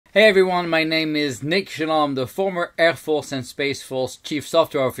Hey everyone, my name is Nic Chaillan. I'm the former Air Force and Space Force Chief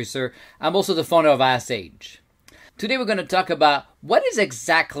Software Officer. I'm also the founder of Azure. Today we're going to talk about what is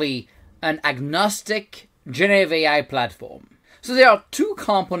exactly an agnostic generative AI platform. So there are two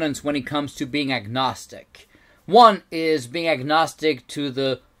components when it comes to being agnostic. One is being agnostic to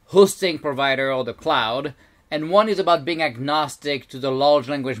the hosting provider or the cloud, and one is about being agnostic to the large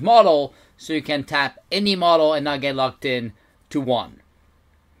language model, so you can tap any model and not get locked in to one.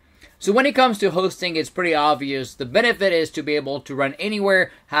 So when it comes to hosting, it's pretty obvious. The benefit is to be able to run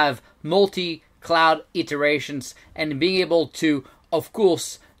anywhere, have multi-cloud iterations, and being able to, of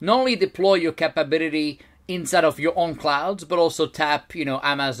course, not only deploy your capability inside of your own clouds, but also tap,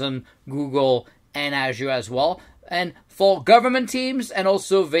 Amazon, Google, and Azure as well. And for government teams and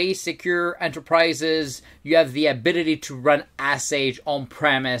also very secure enterprises, you have the ability to run Azure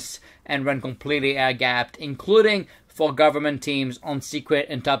on-premise and run completely air-gapped, including for government teams on secret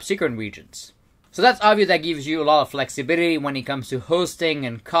and top secret regions. So that's obvious. That gives you a lot of flexibility when it comes to hosting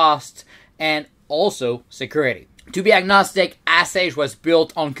and cost and also security. To be agnostic, Azure was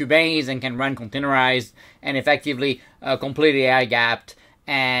built on Kubernetes and can run containerized and effectively completely air-gapped,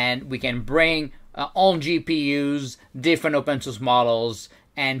 and we can bring on GPUs different open source models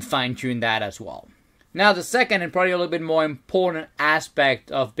and fine-tune that as well. Now, the second and probably a little bit more important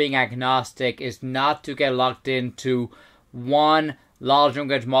aspect of being agnostic is not to get locked into one large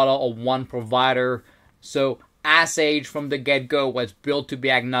language model or one provider. So Azure from the get-go was built to be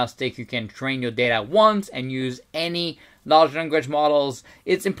agnostic. You can train your data once and use any large language models.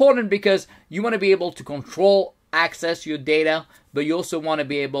 It's important because you want to be able to control access to your data, but you also want to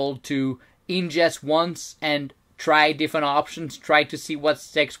be able to ingest once and try different options, try to see what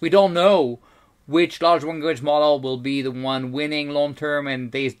sticks. We don't know which large language model will be the one winning long term,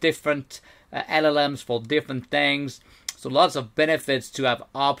 and there's different LLMs for different things. So lots of benefits to have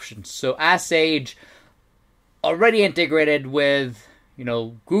options. So Azure already integrated with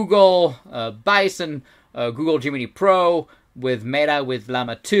Google Bison, Google Gemini Pro, with Meta, with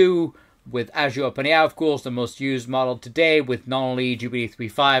Llama 2, with Azure Open AI, of course, the most used model today, with not only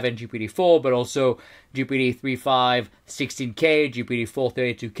GPT-3.5 and GPT-4, but also GPT-3.5 16K, GPT-4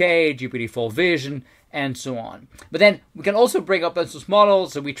 32K, GPT-4 Vision, and so on. But then we can also bring open source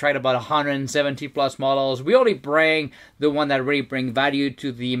models. So we tried about 170 plus models. We only bring the one that really bring value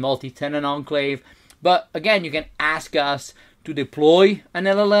to the multi-tenant enclave. But again, you can ask us to deploy an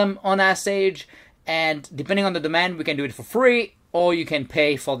LLM on Azure, and depending on the demand, we can do it for free, or you can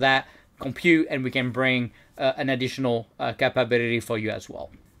pay for that compute, and we can bring an additional capability for you as well.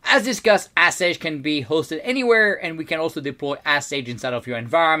 As discussed, Azure can be hosted anywhere, and we can also deploy Azure inside of your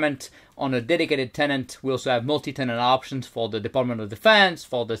environment on a dedicated tenant. We also have multi-tenant options for the Department of Defense,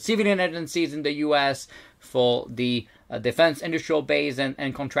 for the civilian agencies in the US, for the defense industrial base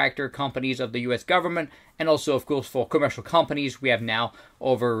and contractor companies of the US government, and also, of course, for commercial companies. We have now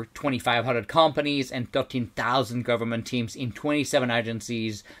over 2,500 companies and 13,000 government teams in 27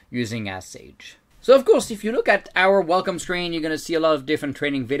 agencies using Azure. So, of course, if you look at our welcome screen, you're going to see a lot of different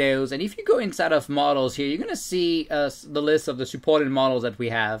training videos. And if you go inside of models here, you're going to see the list of the supported models that we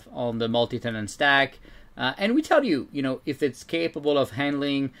have on the multi-tenant stack. And we tell you, if it's capable of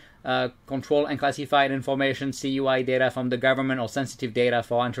handling control and classified information, CUI data from the government, or sensitive data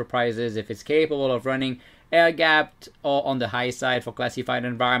for enterprises, if it's capable of running air-gapped or on the high side for classified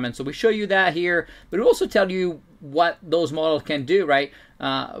environments. So we show you that here, but we also tell you what those models can do, right?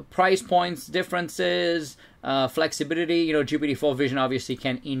 Price points, differences, flexibility. GPT-4 Vision obviously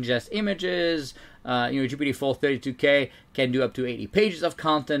can ingest images. GPT-4 32K can do up to 80 pages of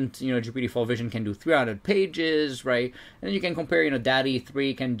content. GPT-4 Vision can do 300 pages, right? And you can compare, DALL-E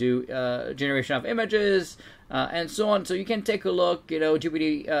 3 can do generation of images, and so on. So you can take a look,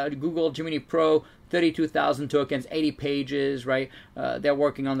 Google Gemini Pro, 32,000 tokens, 80 pages, right? They're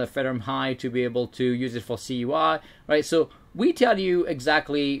working on the FedRAMP High to be able to use it for CUI, right? So we tell you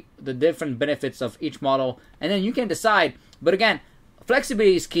exactly the different benefits of each model, and then you can decide. But again,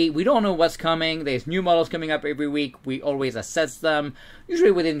 flexibility is key. We don't know what's coming. There's new models coming up every week. We always assess them,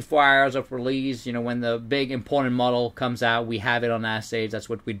 usually within 4 hours of release. When the big important model comes out, we have it on Azure. That's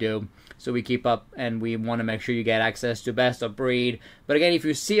what we do. So we keep up, and we want to make sure you get access to best of breed. But again, if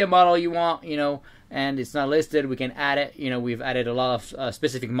you see a model you want, and it's not listed, we can add it. We've added a lot of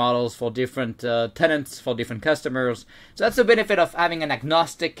specific models for different tenants, for different customers. So that's the benefit of having an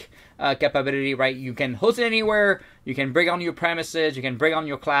agnostic capability, right? You can host it anywhere. You can bring on your premises. You can bring on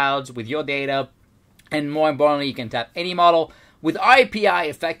your clouds with your data. And more importantly, you can tap any model With our API,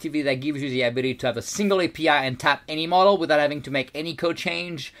 effectively, that gives you the ability to have a single API and tap any model without having to make any code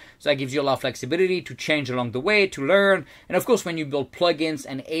change. So that gives you a lot of flexibility to change along the way, to learn. And of course, when you build plugins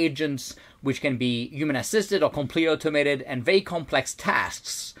and agents, which can be human assisted or completely automated and very complex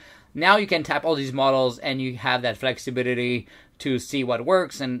tasks, now you can tap all these models and you have that flexibility to see what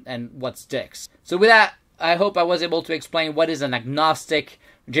works and what sticks. So with that, I hope I was able to explain what is an agnostic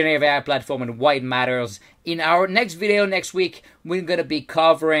generative AI platform and why it matters. In our next video next week, we're going to be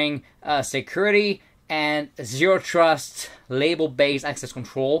covering security and zero trust label-based access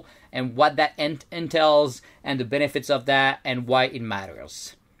control and what that entails and the benefits of that and why it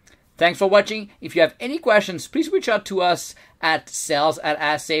matters. Thanks for watching. If you have any questions, please reach out to us at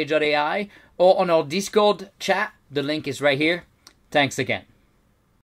sales@asksage.ai or on our Discord chat. The link is right here. Thanks again.